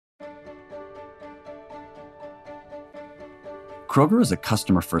Kroger is a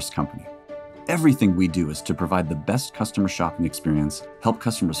customer-first company. Everything we do is to provide the best customer shopping experience, help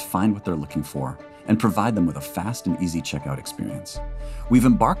customers find what they're looking for, and provide them with a fast and easy checkout experience. We've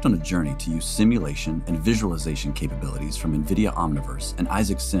embarked on a journey to use simulation and visualization capabilities from NVIDIA Omniverse and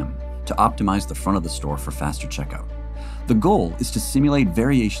Isaac Sim to optimize the front of the store for faster checkout. The goal is to simulate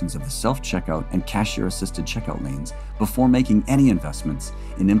variations of the self-checkout and cashier-assisted checkout lanes before making any investments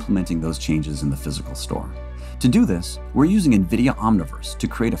in implementing those changes in the physical store. To do this, we're using NVIDIA Omniverse to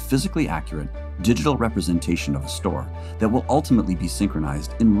create a physically accurate, digital representation of a store that will ultimately be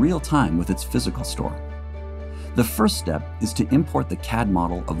synchronized in real time with its physical store. The first step is to import the CAD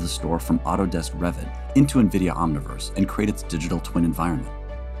model of the store from Autodesk Revit into NVIDIA Omniverse and create its digital twin environment.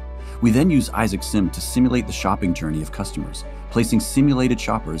 We then use Isaac Sim to simulate the shopping journey of customers, placing simulated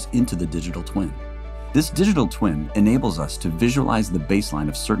shoppers into the digital twin. This digital twin enables us to visualize the baseline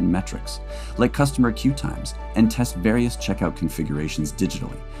of certain metrics, like customer queue times, and test various checkout configurations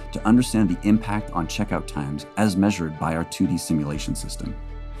digitally to understand the impact on checkout times as measured by our 2D simulation system.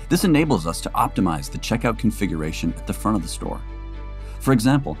 This enables us to optimize the checkout configuration at the front of the store. For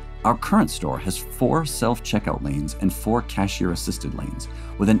example, our current store has 4 self-checkout lanes and 4 cashier-assisted lanes,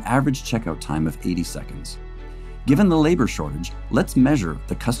 with an average checkout time of 80 seconds. Given the labor shortage, let's measure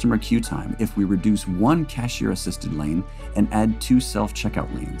the customer queue time if we reduce 1 cashier-assisted lane and add 2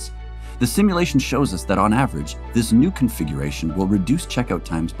 self-checkout lanes. The simulation shows us that on average, this new configuration will reduce checkout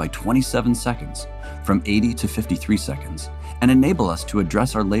times by 27 seconds, from 80 to 53 seconds, and enable us to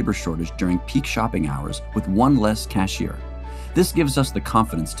address our labor shortage during peak shopping hours with 1 less cashier. This gives us the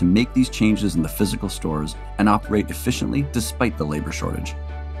confidence to make these changes in the physical stores and operate efficiently despite the labor shortage.